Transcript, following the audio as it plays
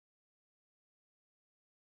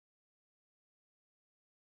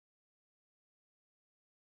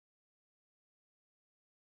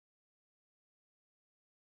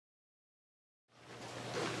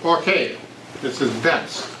Okay, this is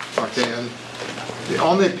bets. Okay, and the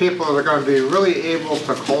only people that are going to be really able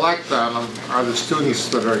to collect on them are the students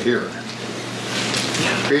that are here.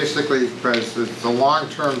 Basically, because it's the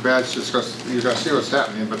long-term bets, just because you're going to see what's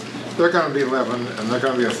happening, but they're going to be living and they're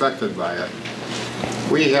going to be affected by it.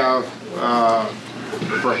 We have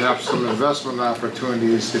perhaps some investment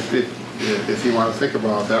opportunities if you want to think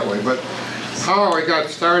about it that way. But how I got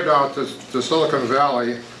started out to Silicon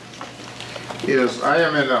Valley is I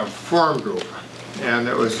am in a forum group, and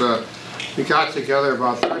it was we got together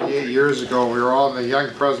about 38 years ago. We were all in the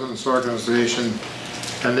Young Presidents Organization,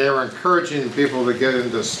 and they were encouraging people to get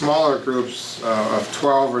into smaller groups of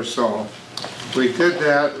 12 or so. We did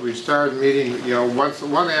that. We started meeting,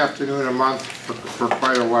 one afternoon a month for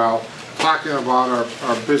quite a while, talking about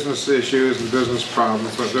our business issues and business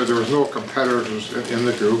problems. But there was no competitors in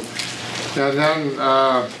the group. And then,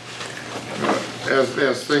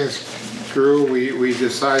 as things grew, we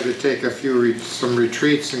decided to take some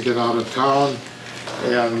retreats and get out of town.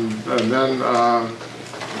 And then,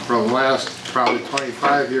 for the last probably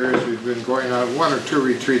 25 years, we've been going on 1 or 2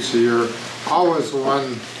 retreats a year. Always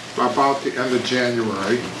one about the end of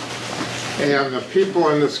January. And the people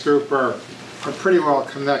in this group are pretty well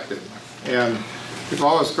connected. And we've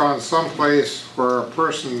always gone someplace where a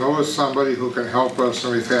person knows somebody who can help us,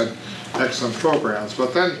 and we've had excellent programs.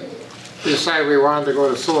 But then we decided we wanted to go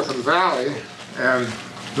to Silicon Valley, and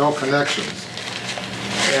no connections.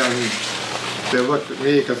 And they looked at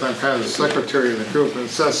me, because I'm kind of the secretary of the group, and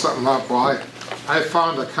said something up. Well, I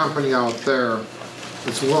found a company out there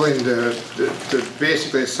that's willing to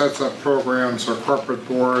basically set up programs for corporate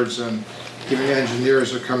boards and even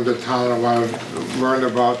engineers that come to town and want to learn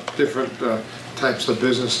about different types of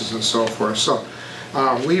businesses and so forth. So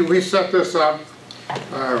we set this up,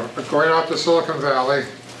 going out to Silicon Valley.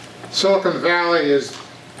 Silicon Valley is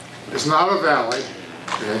not a valley.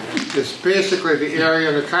 Okay. It's basically the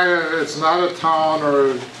area that it's not a town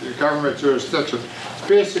or a government jurisdiction. It's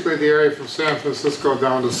basically the area from San Francisco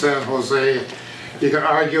down to San Jose. You can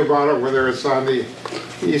argue about it whether it's on the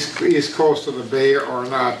east coast of the Bay or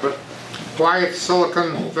not. But why it's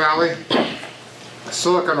Silicon Valley?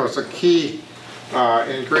 Silicon was a key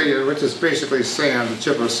ingredient, which is basically sand, a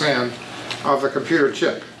chip of sand, of the computer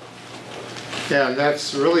chip. And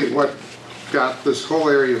that's really what got this whole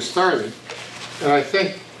area started. And I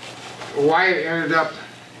think why it ended up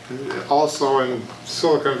also in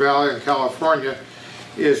Silicon Valley in California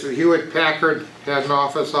is that Hewlett-Packard had an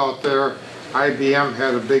office out there, IBM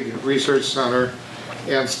had a big research center,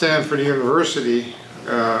 and Stanford University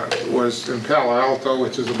was in Palo Alto,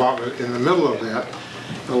 which is about in the middle of that.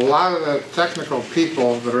 And a lot of the technical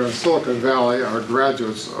people that are in Silicon Valley are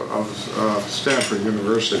graduates of Stanford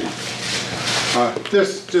University.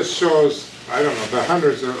 This just shows, I don't know, the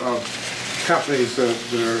hundreds of companies that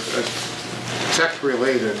are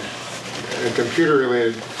tech-related and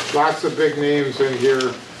computer-related. Lots of big names in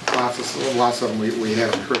here. Lots of them we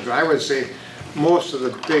haven't heard. But I would say most of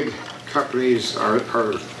the big companies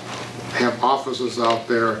have offices out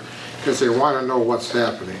there because they want to know what's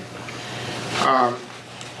happening.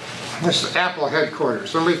 This is Apple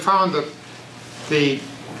headquarters, and we found that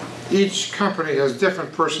each company has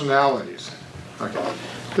different personalities. Okay.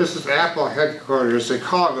 This is Apple headquarters. They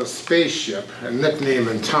call it a spaceship, a nickname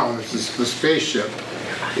in town. This is the spaceship.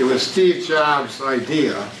 It was Steve Jobs'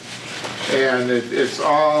 idea, and it's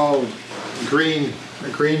all green, a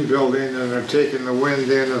green building, and they're taking the wind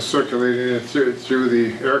in and circulating it through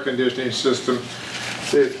the air conditioning system.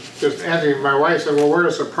 Just entering. My wife said, "Well,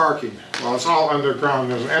 where's the parking?" Well, it's all underground.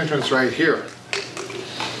 There's an entrance right here.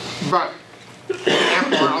 But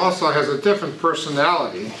Apple also has a different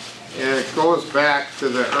personality. And it goes back to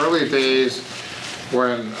the early days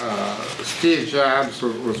when Steve Jobs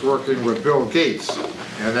was working with Bill Gates.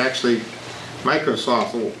 And actually,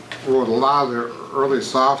 Microsoft wrote a lot of their early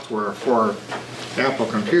software for Apple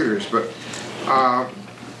computers. But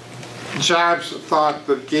Jobs thought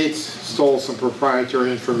that Gates stole some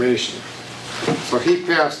proprietary information. So he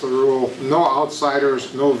passed the rule, no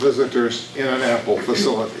outsiders, no visitors in an Apple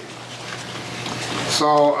facility.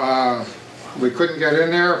 So we couldn't get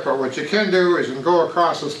in there, but what you can do is you can go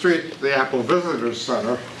across the street to the Apple Visitor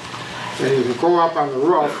Center, and you can go up on the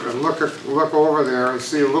roof and look over there and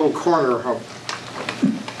see a little corner of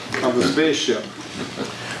the spaceship.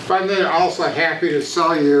 But they're also happy to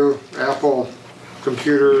sell you Apple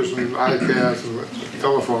computers and iPads and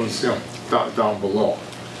telephones, down below.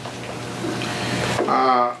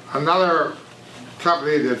 Another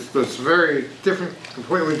company that's very different,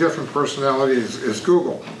 completely different personality is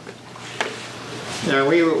Google. And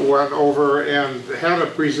we went over and had a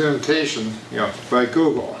presentation, by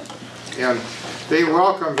Google. And they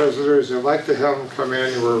welcome visitors. They like to have them come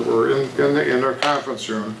in. We're in their conference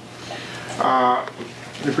room.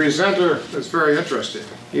 The presenter is very interesting.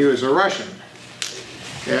 He was a Russian,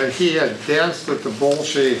 and he had danced at the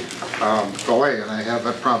Bolshoi ballet, and I have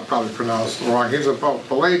that probably pronounced wrong. He was a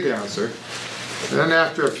ballet dancer. And then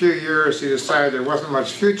after a few years, he decided there wasn't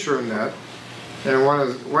much future in that, and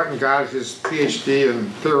went and got his PhD in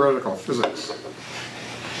theoretical physics.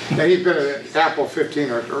 And he's been at Apple 15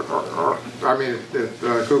 at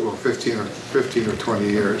Google 15 or 20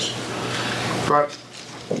 years. But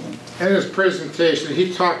in his presentation,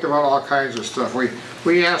 he talked about all kinds of stuff.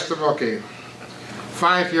 We asked him, okay,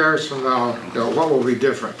 5 years from now, what will be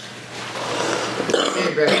different? He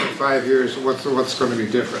came back in 5 years, what's going to be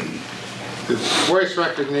different? It's voice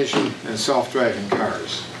recognition and self-driving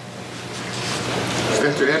cars.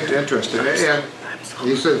 Interesting. And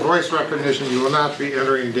he said voice recognition, you will not be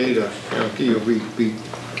entering data. You'll be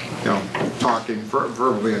talking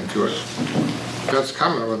verbally into it. That's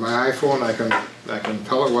coming with my iPhone. I can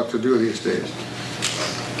tell it what to do these days.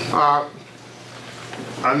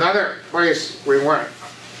 Another place we went,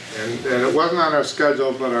 and it wasn't on our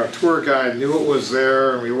schedule, but our tour guide knew it was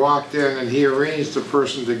there, and we walked in, and he arranged a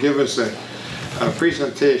person to give us a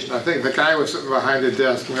presentation. I think the guy was sitting behind the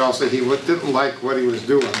desk, and we all said he didn't like what he was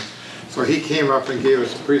doing. So he came up and gave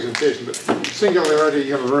us a presentation. But Singularity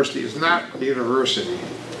University is not a university.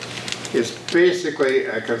 It's basically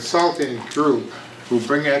a consulting group who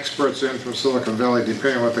bring experts in from Silicon Valley,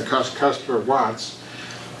 depending on what the customer wants,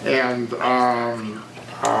 and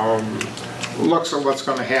looks at what's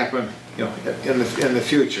going to happen, in the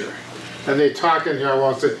future. And they talk in here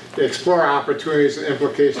once to explore opportunities and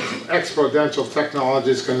implications of exponential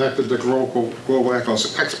technologies connected to global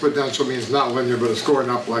ecosystem. Exponential means not linear, but it's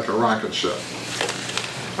going up like a rocket ship.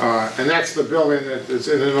 And that's the building that is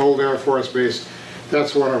in an old Air Force base.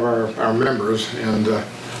 That's one of our members, and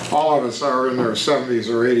all of us are in their 70s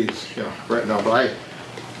or 80s, right now. But I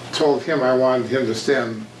told him I wanted him to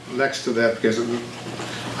stand next to that because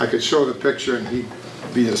I could show the picture and he'd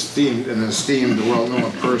be an esteemed,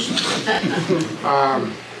 well-known person.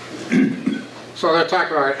 So they're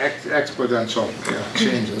talking about exponential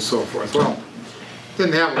change and so forth. Well,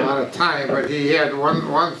 didn't have a lot of time, but he had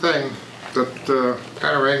one thing that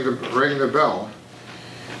kind of rang the bell,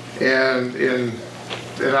 and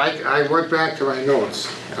I went back to my notes.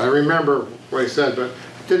 I remember what he said, but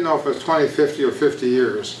didn't know if it was 20, 50, or 50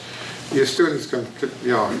 years. Your students can,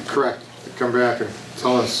 come back and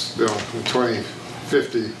tell us, in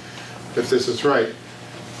 2050 if this is right.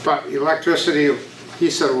 But electricity, he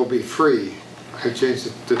said, will be free. I changed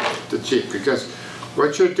it to cheap, because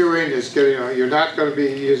what you're doing is you're not going to be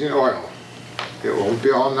using oil. It will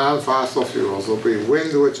be all non-fossil fuels. It will be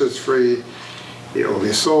wind, which is free. It will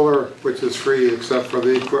be solar, which is free except for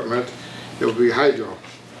the equipment. It will be hydro,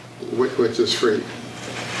 which is free.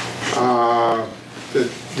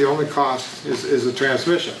 The only cost is the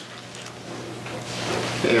transmission.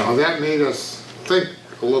 That made us think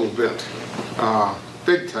a little bit,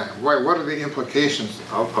 big time. What are the implications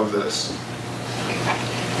of this?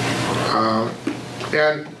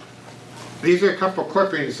 And these are a couple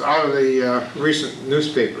clippings out of the recent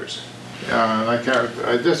newspapers. These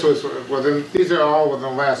are all within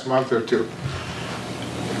the last month or two.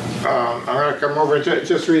 I'm going to come over and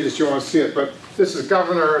just read this. You want to see it, but this is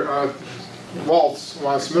Governor Walz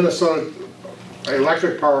wants Minnesota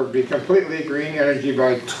electric power to be completely green energy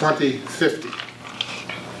by 2050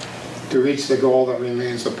 to reach the goal that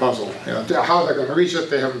remains a puzzle. How they're going to reach it,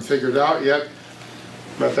 they haven't figured out yet.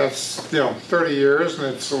 But that's 30 years,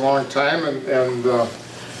 and it's a long time. And the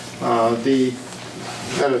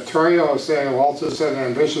editorial is saying Walz has set an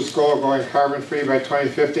ambitious goal of going carbon-free by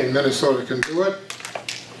 2050, and Minnesota can do it.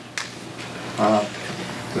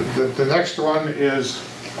 The next one is,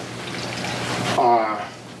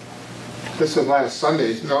 this was last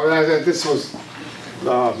Sunday. No, this was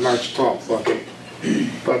March 12th. Okay.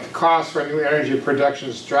 But the cost for new energy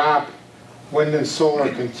productions drop. Wind and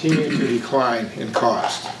solar continue to decline in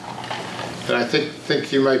cost. And I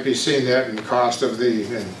think you might be seeing that in the cost of the,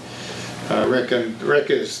 Rick,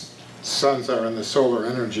 his sons are in the solar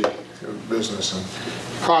energy business, and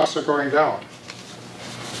costs are going down.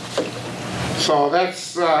 So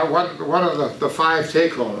that's one of the 5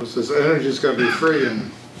 take-homes, is energy is going to be free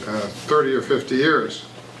in 30 or 50 years.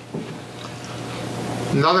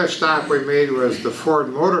 Another stop we made was the Ford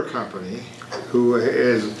Motor Company, who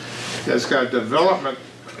has got a development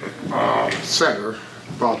center,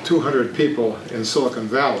 about 200 people in Silicon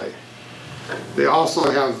Valley. They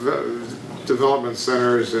also have development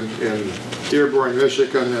centers in Dearborn,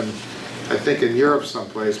 Michigan, and I think in Europe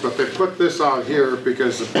someplace. But they put this out here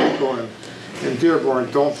because the people in Dearborn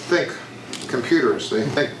don't think computers. They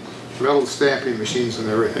think metal stamping machines and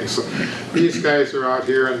everything. So these guys are out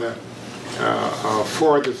here, and the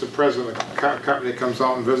Ford, that's the president of the company, comes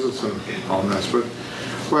out and visits them on this. But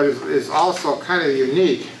what is also kind of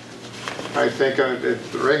unique, I think, and it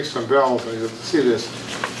rings some bells, and you have to see this,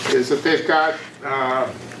 is that they've got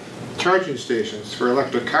charging stations for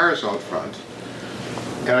electric cars out front.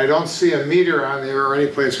 And I don't see a meter on there or any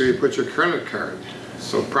place where you put your credit card.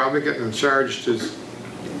 So probably getting them charged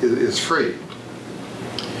is free.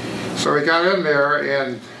 So we got in there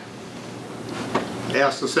and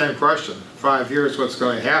asked the same question. 5 years, what's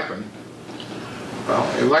going to happen?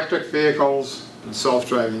 Well, electric vehicles and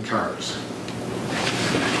self-driving cars.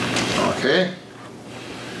 Okay,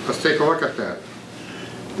 let's take a look at that.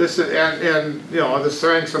 This is, and you know, this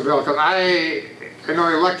rings some bell, because I know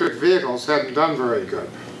electric vehicles haven't done very good.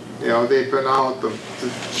 You know, they've been out, the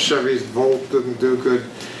Chevy's Volt didn't do good.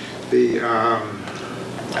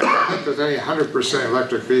 I don't think there's any 100%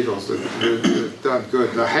 electric vehicles that have done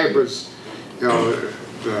good. The hybrids, you know,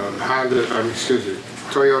 the Honda,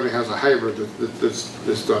 Toyota has a hybrid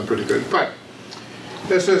that's done pretty good. But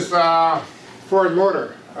this is Ford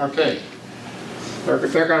Motor. Okay, they're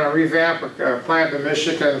going to revamp a plant in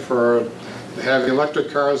Michigan to have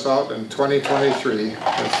electric cars out in 2023.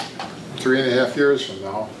 That's 3.5 years from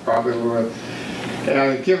now, probably.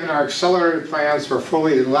 And given our accelerated plans for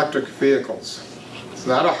fully electric vehicles. It's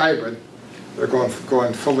not a hybrid. They're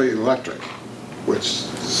going fully electric, which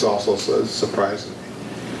is also surprising me.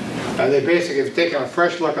 And they basically have taken a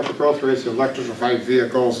fresh look at the growth rates of electrified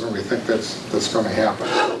vehicles, and we think that's going to happen.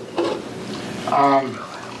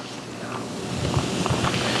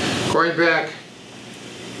 Going back,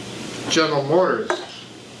 General Motors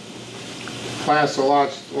plans to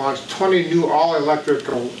launch 20 new all-electric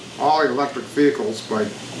vehicles by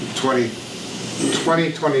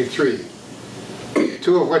 2023.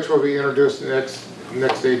 2 of which will be introduced in the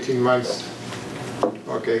next 18 months.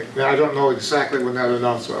 Okay, now I don't know exactly when that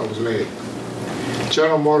announcement was made.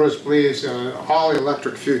 General Motors believes in an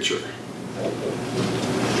all-electric future.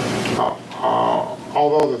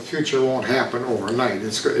 Although the future won't happen overnight,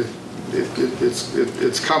 it's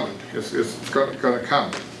coming. It's going to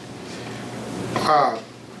come.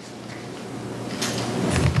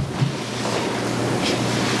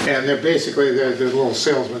 And they're basically there's a little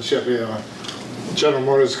salesmanship. You know, General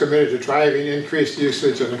Motors is committed to driving increased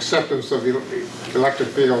usage and acceptance of electric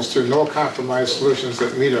vehicles through no-compromise solutions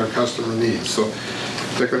that meet our customer needs. So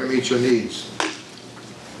they're going to meet your needs.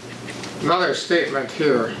 Another statement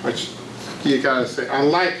here, which you got to say,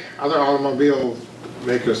 unlike other automobile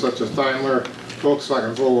makers such as Daimler,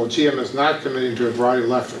 Volkswagen, Volvo, GM is not committing to a broad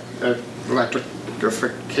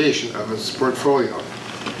electrification of its portfolio.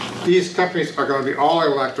 These companies are going to be all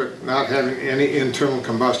electric, not having any internal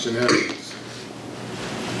combustion engines.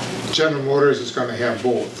 General Motors is going to have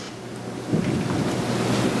both.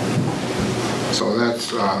 So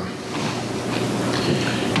that's,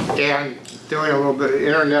 and doing a little bit of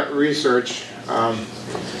internet research,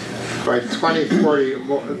 by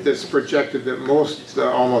 2040, it's projected that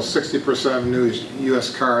almost 60% of new U.S.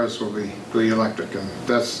 cars will be electric, and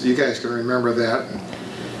that's, you guys can remember that and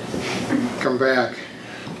come back.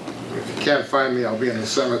 If you can't find me, I'll be in the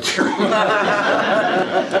cemetery.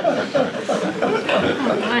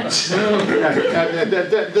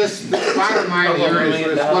 This bottom line here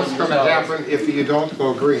is what's going to happen if you don't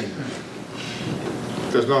go green.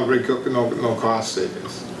 There's no cost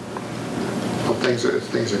savings.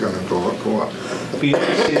 Things are going to go up. But you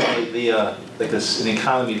understand like an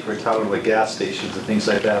economy for a town like gas stations and things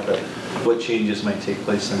like that. But what changes might take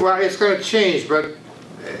place then? Well, it's going to change, but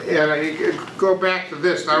and I go back to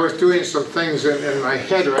this. I was doing some things in my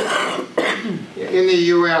head. Right? In the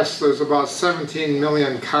U.S., there's about 17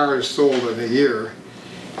 million cars sold in a year,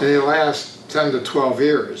 and they last 10 to 12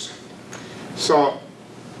 years. So,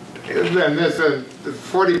 and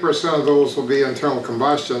 40% of those will be internal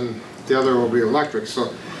combustion. The other will be electric.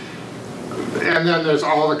 So, and then there's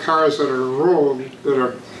all the cars that are road that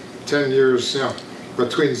are 10 years, you know,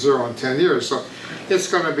 between 0 and 10 years. So it's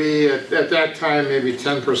going to be at that time maybe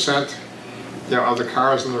 10%, you know, of the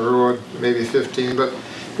cars on the road, maybe 15. But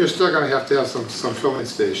you're still going to have some filling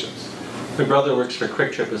stations. My brother works for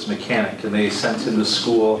Quick Trip as a mechanic, and they sent him to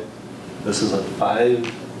school. This is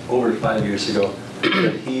over 5 years ago.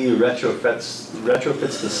 And he retrofits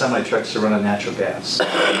the semi-trucks to run on natural gas.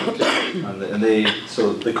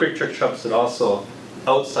 So the Quick Trip trucks and also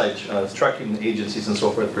outside trucking agencies and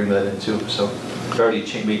so forth bring that in too. So they're already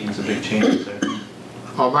making some big changes there.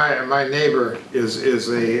 Oh, my neighbor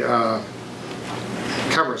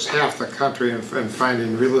covers half the country in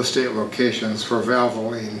finding real estate locations for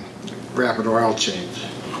Valvoline rapid oil change.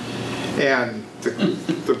 And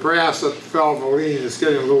the brass at Valvoline is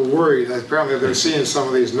getting a little worried. Apparently they're seeing some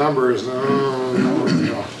of these numbers. And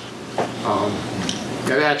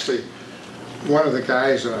actually, one of the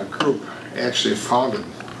guys in our group actually founded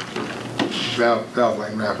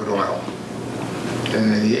Valvoline Rapid Oil.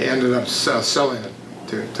 And then he ended up selling it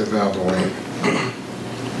to Valvoline.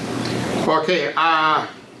 Okay,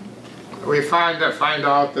 we find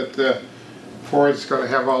out that Ford's going to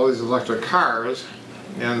have all these electric cars,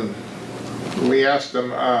 and we asked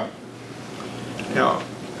them, you know,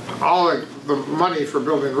 all the money for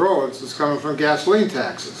building roads is coming from gasoline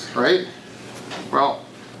taxes, right? Well,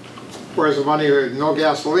 where's the money with no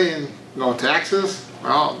gasoline, no taxes?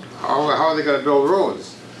 Well, how are they going to build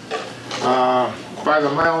roads? By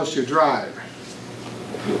the miles you drive.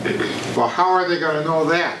 Well, how are they going to know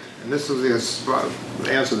that? And this is the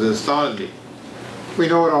answer that astounded me. We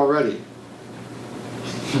know it already.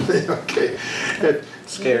 Okay.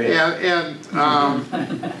 Scary. And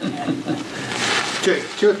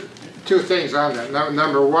two things on that.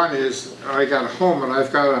 Number one is I got home and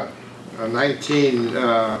I've got a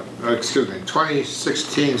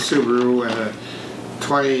 2016 Subaru and a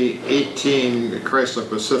 2018 Chrysler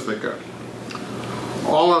Pacifica.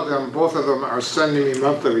 All of them, both of them, are sending me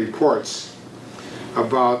monthly reports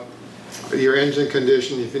about your engine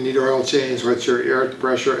condition, if you need oil change, what's your air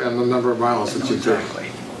pressure, and the number of miles that you took.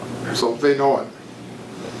 So they know it.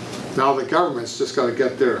 Now the government's just got to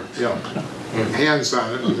get their hands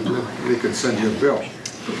on it, and they can send you a bill.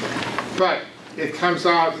 But it comes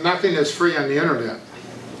out, nothing is free on the internet.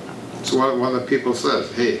 So one of the people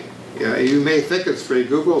says, hey, you may think it's free,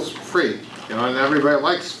 Google's free, and everybody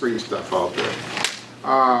likes free stuff out there.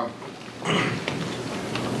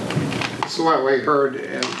 So what we heard,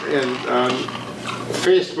 and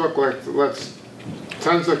Facebook lets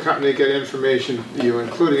tons of companies get information,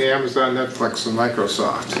 including Amazon, Netflix, and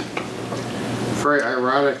Microsoft. Very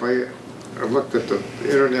ironically, I looked at the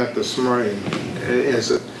internet this morning, is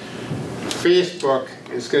that Facebook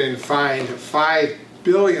is getting fined $5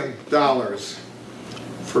 billion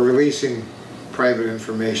for releasing private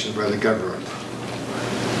information by the government.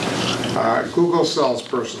 Google sells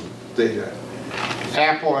personal data.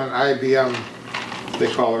 Apple and IBM, they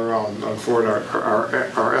call their own, Ford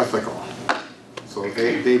are ethical. So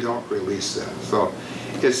they don't release that. So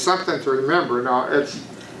it's something to remember. Now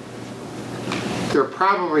they're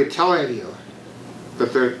probably telling you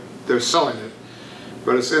that they're selling it,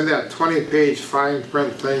 but it's in that 20-page fine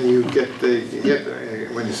print thing you get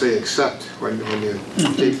when you say accept when you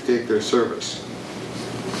take their service.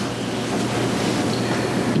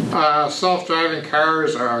 Self-driving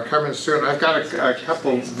cars are coming soon. I've got a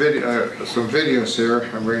couple some videos here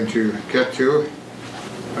I'm going to get to.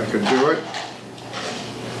 I can do it.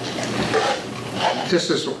 This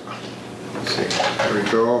is, let's see, there we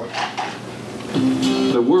go.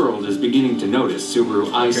 The world is beginning to notice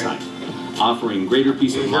Subaru Eyesight, offering greater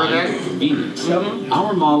peace of mind and convenience.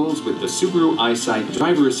 Our models with the Subaru Eyesight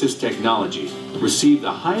driver assist technology receive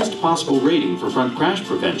the highest possible rating for front crash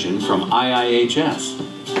prevention from IIHS.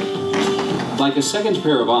 Like a second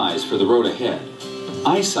pair of eyes for the road ahead,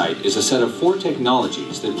 Eyesight is a set of 4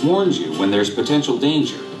 technologies that warns you when there's potential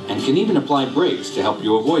danger and can even apply brakes to help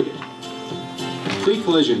you avoid it.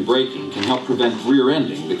 Pre-collision braking can help prevent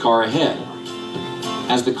rear-ending the car ahead.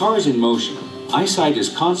 As the car is in motion, Eyesight is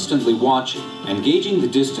constantly watching and gauging the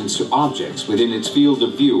distance to objects within its field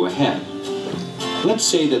of view ahead. Let's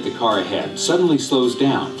say that the car ahead suddenly slows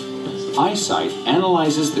down. Eyesight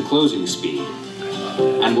analyzes the closing speed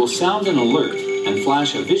and will sound an alert and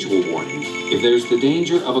flash a visual warning if there's the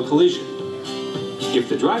danger of a collision. If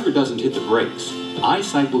the driver doesn't hit the brakes,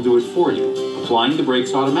 Eyesight will do it for you, applying the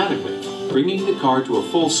brakes automatically, bringing the car to a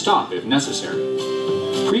full stop if necessary.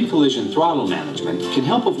 Pre-collision throttle management can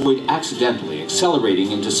help avoid accidentally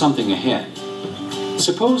accelerating into something ahead.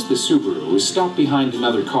 Suppose the Subaru is stopped behind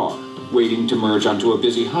another car, waiting to merge onto a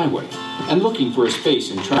busy highway, and looking for a space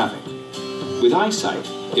in traffic. With Eyesight,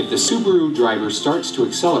 if the Subaru driver starts to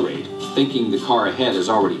accelerate, thinking the car ahead is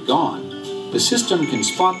already gone, the system can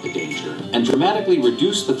spot the danger and dramatically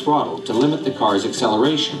reduce the throttle to limit the car's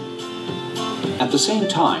acceleration. At the same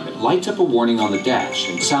time, it lights up a warning on the dash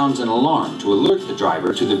and sounds an alarm to alert the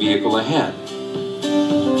driver to the vehicle ahead.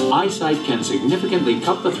 Eyesight can significantly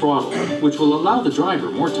cut the throttle, which will allow the driver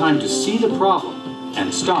more time to see the problem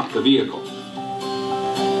and stop the vehicle.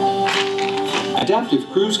 Adaptive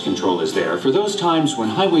cruise control is there for those times when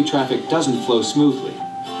highway traffic doesn't flow smoothly.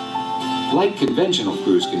 Like conventional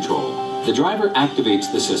cruise control, the driver activates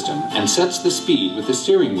the system and sets the speed with the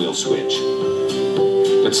steering wheel switch.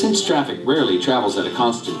 But since traffic rarely travels at a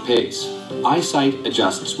constant pace, Eyesight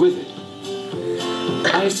adjusts with it,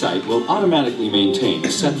 EyeSight will automatically maintain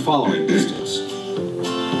a set following distance,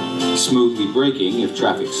 smoothly braking if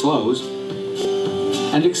traffic slows,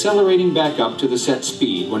 and accelerating back up to the set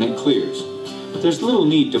speed when it clears. There's little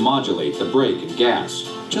need to modulate the brake and gas.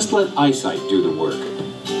 Just let EyeSight do the work.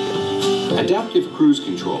 Adaptive cruise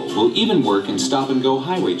control will even work in stop-and-go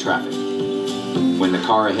highway traffic. When the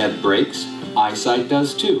car ahead brakes, EyeSight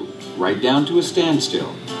does too, right down to a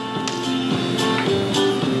standstill.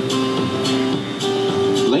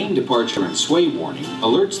 Lane departure and sway warning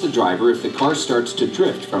alerts the driver if the car starts to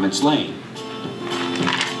drift from its lane.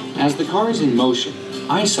 As the car is in motion,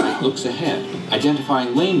 EyeSight looks ahead,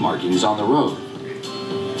 identifying lane markings on the road.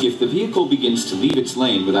 If the vehicle begins to leave its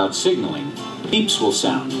lane without signaling, beeps will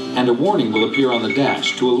sound, and a warning will appear on the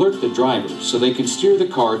dash to alert the driver so they can steer the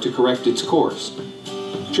car to correct its course.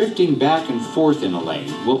 Drifting back and forth in a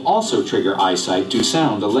lane will also trigger EyeSight to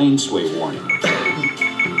sound a lane sway warning.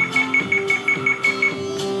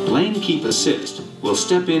 Lane Keep Assist will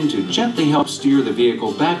step in to gently help steer the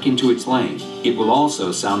vehicle back into its lane. It will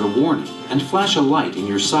also sound a warning and flash a light in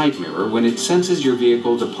your side mirror when it senses your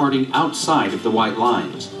vehicle departing outside of the white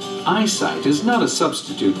lines. EyeSight is not a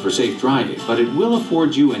substitute for safe driving, but it will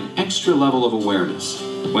afford you an extra level of awareness.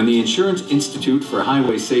 When the Insurance Institute for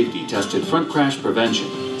Highway Safety tested front crash prevention,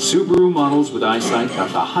 Subaru models with EyeSight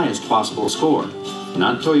got the highest possible score.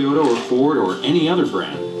 Not Toyota or Ford or any other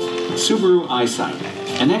brand. Subaru EyeSight,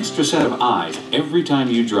 an extra set of eyes every time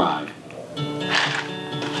you drive.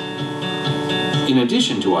 In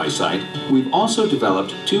addition to EyeSight, we've also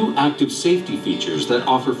developed 2 active safety features that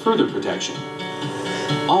offer further protection.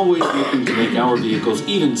 Always looking to make our vehicles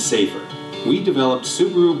even safer, we developed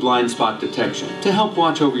Subaru blind spot detection to help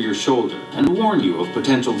watch over your shoulder and warn you of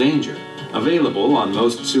potential danger. Available on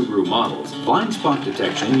most Subaru models, blind spot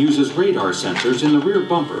detection uses radar sensors in the rear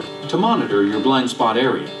bumper to monitor your blind spot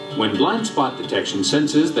area. When blind spot detection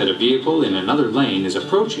senses that a vehicle in another lane is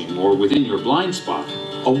approaching or within your blind spot,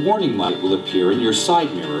 a warning light will appear in your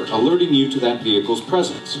side mirror alerting you to that vehicle's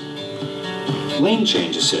presence. Lane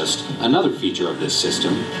Change Assist, another feature of this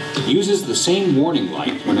system, uses the same warning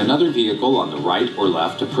light when another vehicle on the right or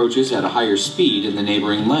left approaches at a higher speed in the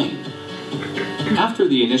neighboring lane. After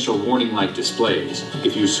the initial warning light displays,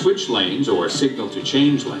 if you switch lanes or signal to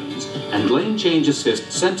change lanes, and Lane Change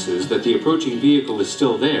Assist senses that the approaching vehicle is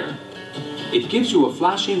still there, it gives you a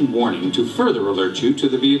flashing warning to further alert you to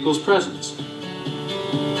the vehicle's presence.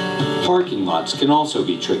 Parking lots can also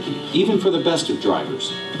be tricky, even for the best of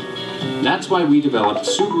drivers. That's why we developed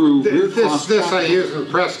Subaru rear cross This I use in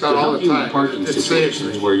Prescott all the time. To help you in parking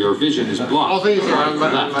situations where your vision is blocked. All these are on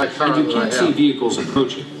my car and you can't see vehicles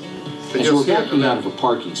approaching. As you're backing out of a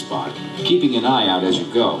parking spot, keeping an eye out as you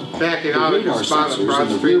go, the radar sensors in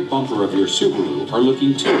the rear bumper of your Subaru are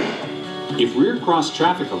looking too. If rear cross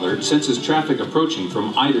traffic alert senses traffic approaching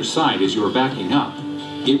from either side as you are backing up,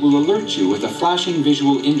 it will alert you with a flashing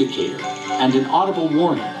visual indicator and an audible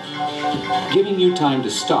warning, giving you time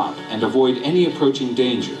to stop and avoid any approaching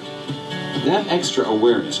danger. That extra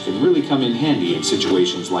awareness can really come in handy in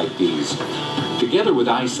situations like these. Together with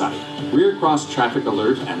EyeSight, rear cross traffic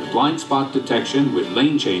alert and blind spot detection with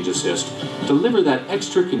Lane Change Assist deliver that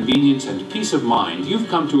extra convenience and peace of mind you've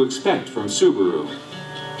come to expect from Subaru.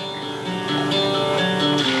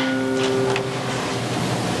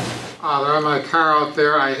 They're on my car out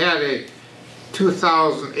there. I had a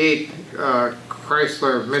 2008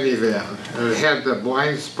 Chrysler minivan, and it had the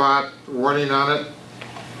blind spot warning on it.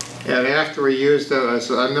 And after we used it, I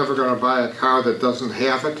said, I'm never going to buy a car that doesn't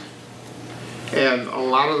have it. And a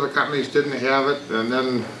lot of the companies didn't have it, and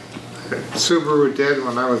then Subaru did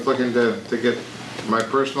when I was looking to get my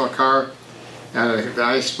personal car, and the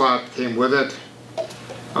eye spot came with it.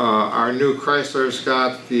 Our new Chrysler's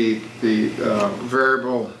got the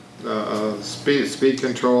variable speed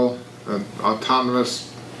control,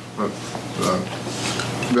 autonomous, but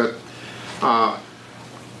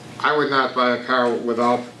I would not buy a car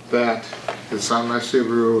without that. It's on my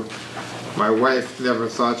Subaru. My wife never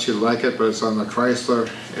thought she'd like it, but it's on the Chrysler,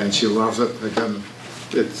 and she loves it. Again,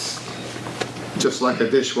 it's just like a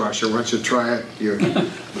dishwasher. Once you try it, you love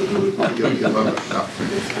it. Now,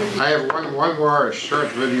 I have one more short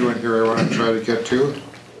video in here I want to try to get to.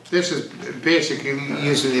 This is basically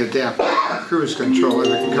using the adaptive cruise control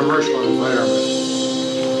in a commercial environment.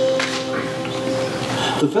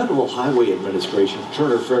 The Federal Highway Administration's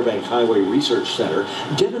Turner Fairbank Highway Research Center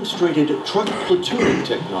demonstrated truck platooning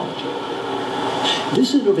technology.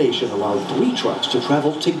 This innovation allowed 3 trucks to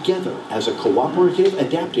travel together as a cooperative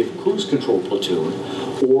adaptive cruise control platoon,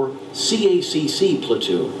 or CACC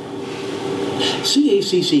platoon.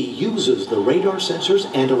 CACC uses the radar sensors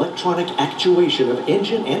and electronic actuation of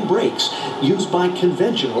engine and brakes used by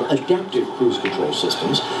conventional adaptive cruise control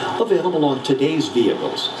systems available on today's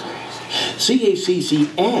vehicles.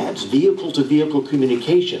 CACC adds vehicle-to-vehicle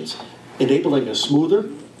communications, enabling a smoother,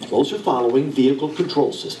 closer following vehicle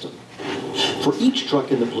control system. For each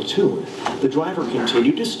truck in the platoon, the driver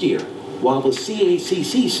continued to steer while the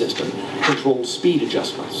CACC system controls speed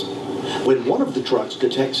adjustments. When one of the trucks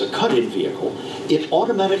detects a cut-in vehicle, it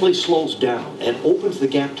automatically slows down and opens the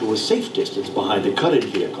gap to a safe distance behind the cut-in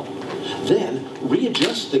vehicle. Then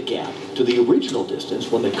readjusts the gap to the original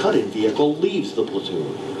distance when the cut-in vehicle leaves the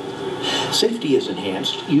platoon. Safety is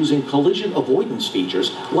enhanced using collision avoidance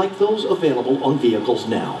features like those available on vehicles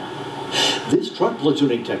now. This truck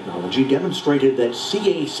platooning technology demonstrated that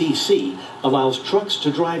CACC allows trucks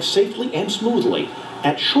to drive safely and smoothly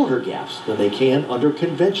at shorter gaps than they can under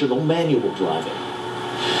conventional manual driving.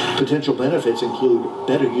 Potential benefits include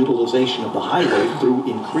better utilization of the highway through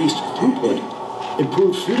increased throughput,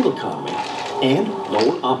 improved fuel economy, and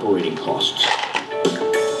lower operating costs.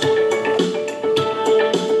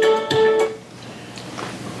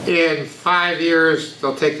 In 5 years,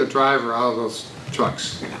 they'll take the driver out of those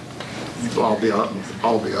trucks. I'll be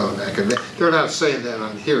automatic. They're not saying that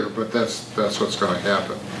on here, but that's what's going to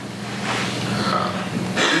happen.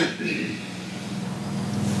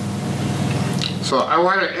 So I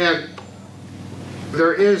want to add,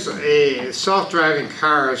 there is a self-driving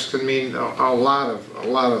cars can mean a lot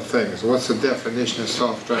of things. What's the definition of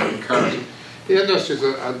self-driving cars? The industry's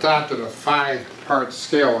adopted a 5-part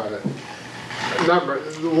scale on it. Number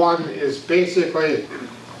one is basically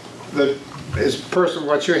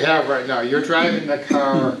what you have right now. You're driving the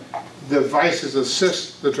car, devices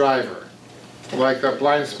assist the driver. Like the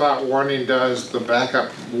blind spot warning does, the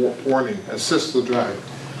backup warning assists the driver.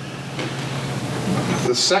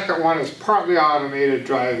 The second one is partly automated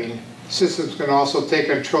driving. Systems can also take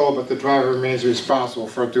control, but the driver remains responsible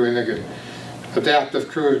for doing the adaptive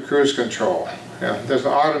cruise control. Yeah, there's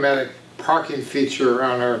an automatic parking feature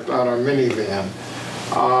on our minivan.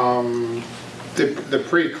 The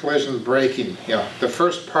pre-collision braking, the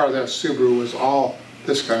first part of that Subaru was all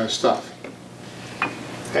this kind of stuff.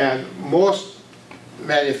 And most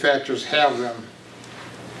manufacturers have them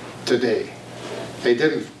today. They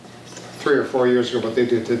didn't 3 or 4 years ago, but they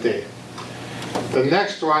did today. The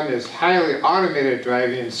next one is highly automated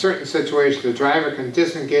driving. In certain situations, the driver can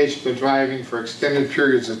disengage from the driving for extended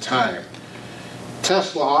periods of time.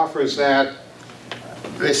 Tesla offers that.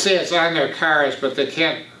 They say it's on their cars, but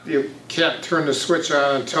you can't turn the switch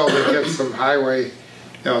on until they get some highway,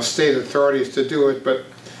 state authorities to do it. But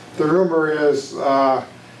the rumor is the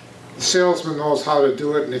salesman knows how to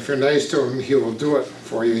do it, and if you're nice to him, he will do it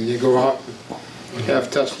for you, and you go out and have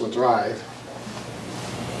Tesla drive.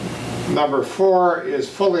 Number 4 is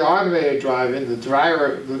fully automated driving. The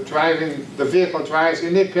vehicle drives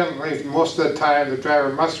independently most of the time. The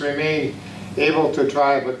driver must remain able to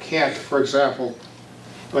drive, but can, for example,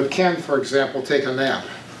 take a nap.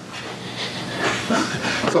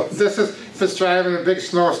 So this is, if it's driving, a big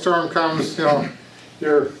snowstorm comes, you're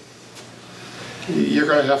going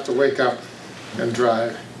to have to wake up and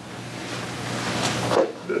drive.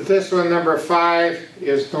 This one, number 5,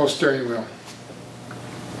 is no steering wheel.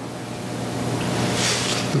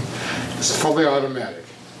 It's fully automatic.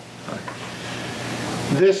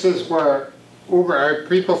 This is where Uber, are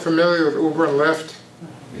people familiar with Uber and Lyft?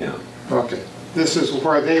 Yeah. Okay. This is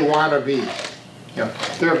where they want to be.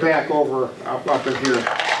 They're back over up in here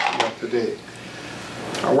today.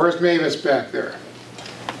 Where's Mavis back there?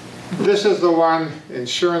 This is the one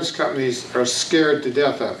insurance companies are scared to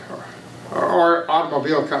death of, or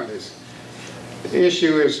automobile companies. The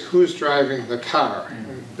issue is who's driving the car.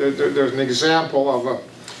 There's an example of a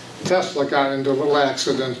Tesla got into a little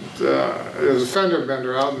accident. There was a fender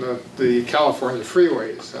bender out in the California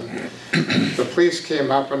freeways, and the police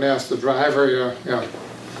came up and asked the driver,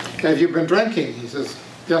 have you been drinking? He says,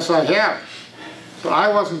 yes, I have. So I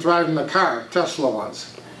wasn't driving the car, Tesla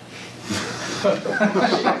was.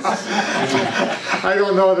 I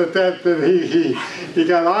don't know that he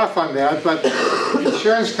got off on that, but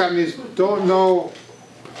insurance companies don't know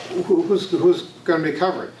who's going to be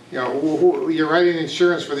covered. You're writing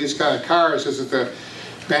insurance for these kind of cars. Is it the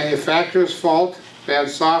manufacturer's fault, bad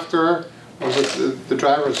software, or is it the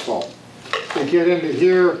driver's fault? You get into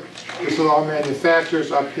here, this is all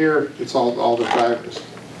manufacturers. Up here, it's all the drivers.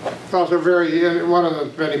 Those are one of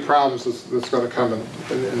the many problems that's going to come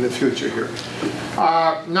in the future here.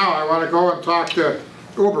 Now I want to go and talk to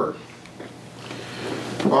Uber.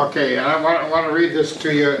 Okay, and I want to read this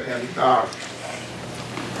to you. And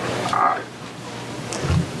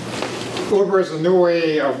Uber is a new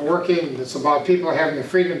way of working. It's about people having the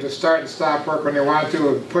freedom to start and stop work when they want to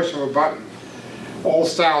with the push of a button.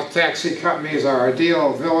 Old-style taxi companies are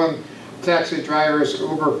ideal. Villain taxi drivers,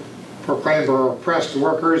 Uber proclaimed, were oppressed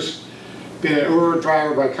workers. Being an Uber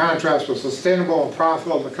driver, by contrast, was sustainable and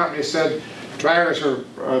profitable. The company said drivers are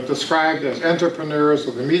described as entrepreneurs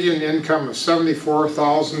with a median income of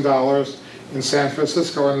 $74,000 in San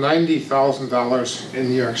Francisco and $90,000 in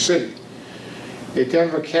New York City. A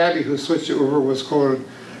Denver cabbie who switched to Uber was quoted,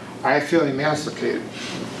 "I feel emancipated."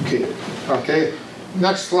 Okay,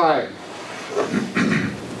 next slide.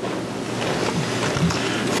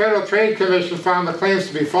 Federal Trade Commission found the claims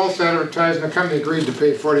to be false advertising. The company agreed to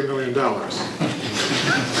pay $40 million.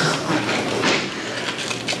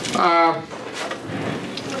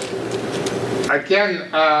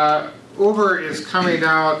 Again, Uber is coming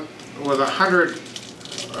out with $100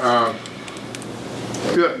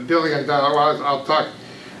 billion. Well, I'll talk.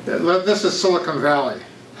 This is Silicon Valley,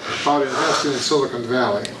 about investing in Silicon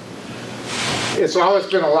Valley. It's always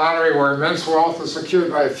been a lottery where immense wealth is secured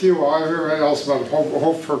by a few, while everybody else but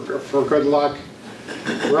hope for good luck.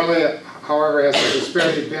 Really, however, has the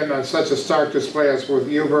disparity been on such a stark display as with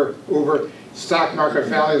Uber? Stock market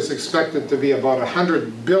value is expected to be about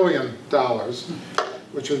 $100 billion,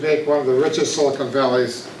 which would make one of the richest Silicon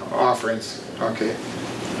Valley's offerings. Okay,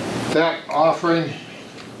 that offering.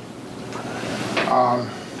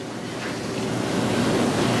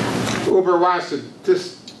 Uber wants to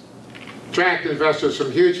distract investors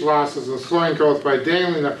from huge losses and slowing growth by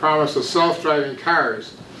dangling the promise of self-driving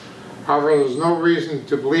cars. However, there's no reason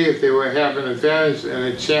to believe they will have an advantage and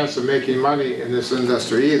a chance of making money in this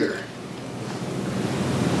industry either.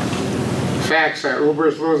 Facts are Uber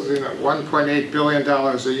is losing $1.8 billion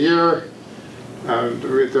a year.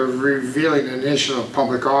 They're revealing an initial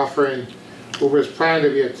public offering. Uber is planning to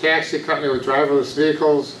be a taxi company with driverless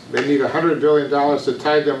vehicles. They need $100 billion to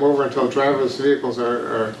tide them over until driverless vehicles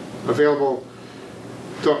are available.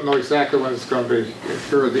 Don't know exactly when it's going to be.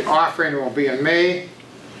 The offering will be in May.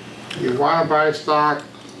 You want to buy stock,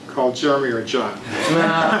 call Jeremy or John.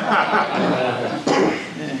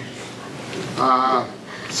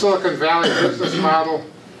 Silicon Valley business model,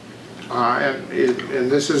 and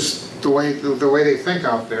this is the way they think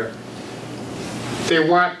out there. They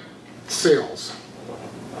want sales.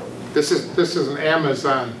 This is an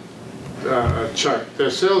Amazon chart. Their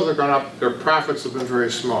sales have gone up. Their profits have been very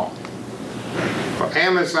small. But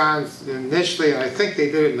Amazon initially, and I think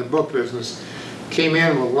they did it in the book business, came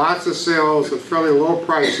in with lots of sales at fairly low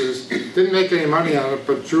prices, didn't make any money on it,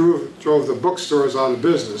 but drove the bookstores out of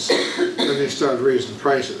business. Then they started raising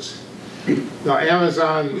prices. Now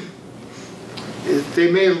Amazon,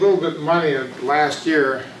 they made a little bit of money last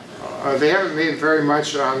year. They haven't made very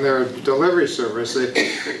much on their delivery service.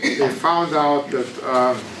 They found out that,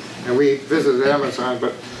 and we visited Amazon,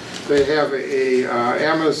 but they have a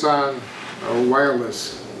Amazon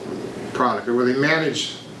wireless product where they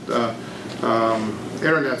manage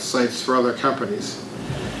internet sites for other companies.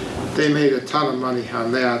 They made a ton of money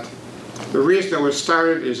on that. The reason it was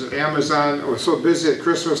started is that Amazon was so busy at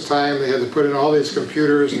Christmas time, they had to put in all these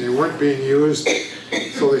computers and they weren't being used,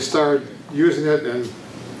 so they started using it and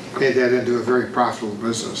made that into a very profitable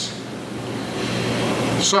business.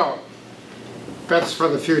 So, bets for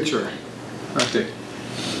the future. Okay.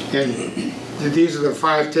 And these are the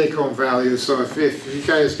 5 take-home values, so if you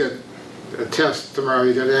guys get a test tomorrow,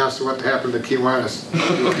 you get asked what happened to Kiwanis.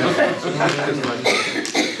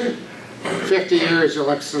 50 years,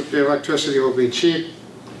 electricity will be cheap.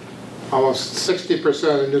 Almost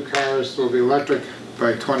 60% of new cars will be electric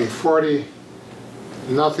by 2040.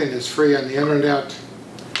 Nothing is free on the internet.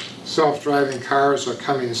 Self-driving cars are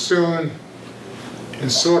coming soon. And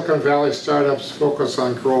Silicon Valley startups focus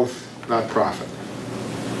on growth, not profit.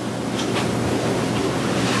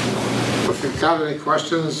 If you've got any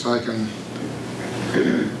questions, I can...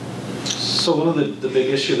 So one of the big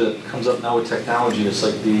issue that comes up now with technology is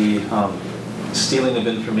like the stealing of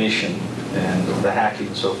information and the hacking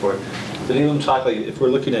and so forth. Did anyone talk, like if we're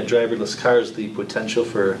looking at driverless cars, the potential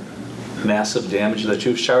for massive damage, that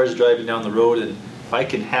you cars driving down the road and I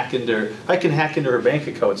can hack into her bank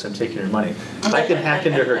accounts and taking her money. I can hack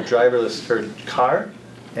into her her car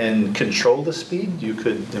and control the speed. You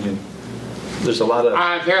could, I mean, there's a lot of...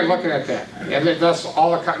 they're looking at that. And that's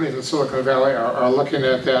all the companies in Silicon Valley are looking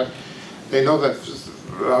at that. They know that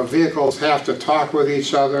vehicles have to talk with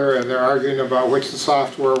each other, and they're arguing about which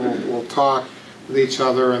software will talk with each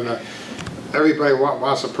other, and everybody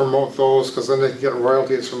wants to promote those because then they can get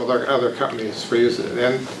royalties from other companies for using it.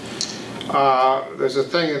 And there's a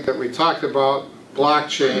thing that we talked about,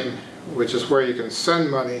 blockchain, which is where you can send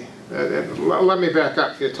money. Let me back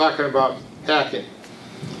up. You're talking about hacking.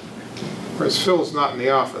 Whereas Phil's not in the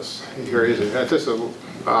office here either. This is,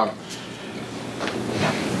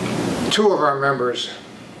 two of our members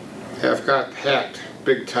have got hacked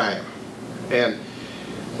big time. And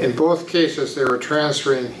in both cases, they were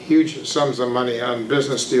transferring huge sums of money on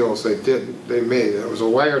business deals they made. It was a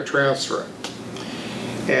wire transfer.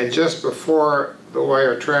 And just before the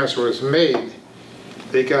wire transfer was made,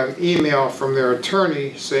 they got an email from their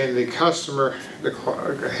attorney saying the customer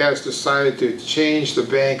has decided to change the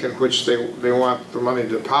bank in which they want the money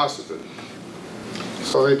deposited.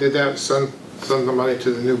 So they did that, send the money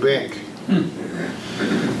to the new bank.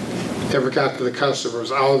 Never got to the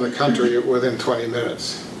customers, out of the country within 20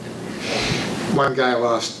 minutes. One guy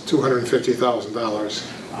lost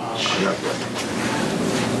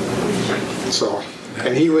 $250,000. So,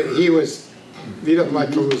 and he doesn't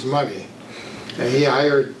like to lose money. And he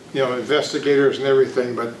hired, investigators and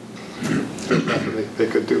everything, but there's nothing they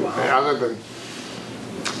could do other than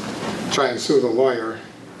try and sue the lawyer.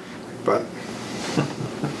 But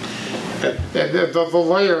the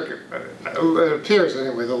lawyer, it appears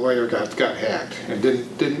anyway, the lawyer got hacked and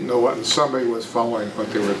didn't know what, and somebody was following what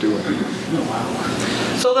they were doing.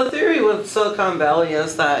 So the theory with Silicon Valley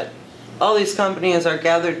is that all these companies are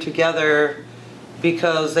gathered together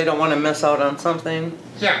because they don't want to miss out on something.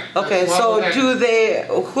 Yeah. Okay, so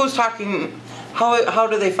who's talking, how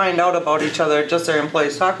do they find out about each other? Just their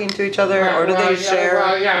employees talking to each other, or do they share?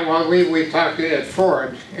 Well, we talked at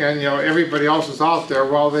Ford, and everybody else is out there.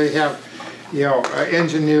 Well, they have,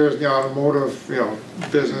 engineers in the automotive,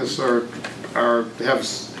 business, or have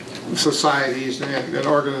societies and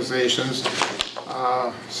organizations.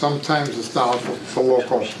 Sometimes it's down for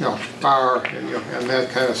local, bar and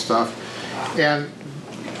that kind of stuff. And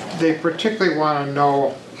they particularly want to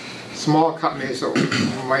know small companies that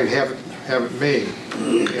might have it made,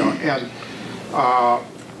 and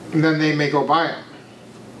then they may go buy them.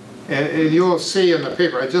 And you will see in the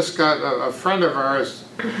paper. I just got a friend of ours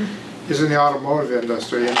is in the automotive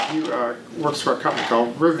industry, and he works for a company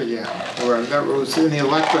called Rivian, where that was in the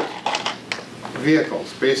electric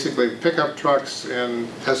vehicles, basically pickup trucks and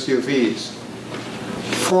SUVs.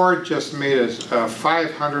 Ford just made a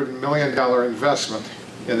 $500 million investment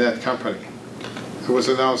in that company. It was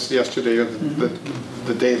announced yesterday or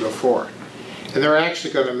the day before. And they're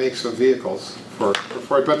actually going to make some vehicles for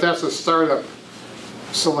Ford, but that's a startup,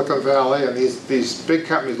 Silicon Valley, and these big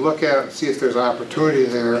companies look at it and see if there's opportunity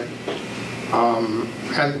there.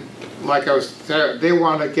 And like I was there, they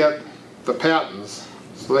want to get the patents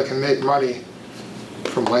so they can make money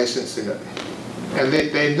from licensing it. And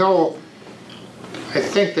they know, I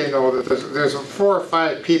think they know that there's 4 or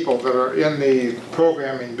 5 people that are in the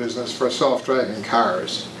programming business for self-driving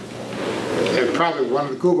cars. And probably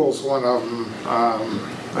Google's one of them.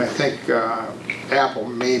 I think Apple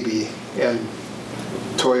maybe, and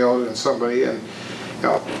Toyota and somebody, and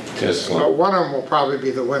Tesla. But one of them will probably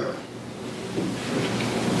be the winner.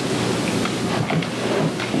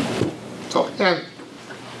 So, and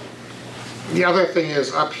the other thing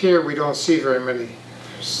is, up here we don't see very many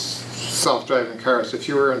self-driving cars. If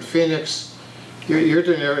you were in Phoenix, are you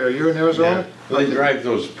in Arizona? Yeah. They drive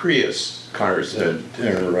those Prius cars that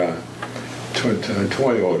are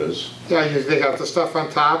Toyotas. Yeah, they got the stuff on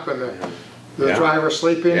top and the driver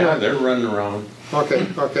sleeping. Yeah, they're running around.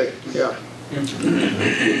 Okay, yeah.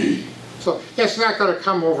 So it's not going to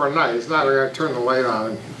come overnight. It's not going to turn the light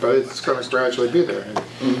on, but it's going to gradually be there.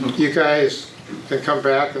 And you guys can come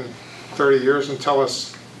back in 30 years and tell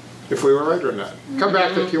us if we were right or not. Come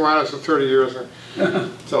back if you want us in 30 years and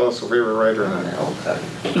tell us if we were right or not. Okay.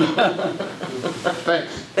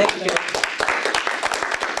 Thanks. Thank you.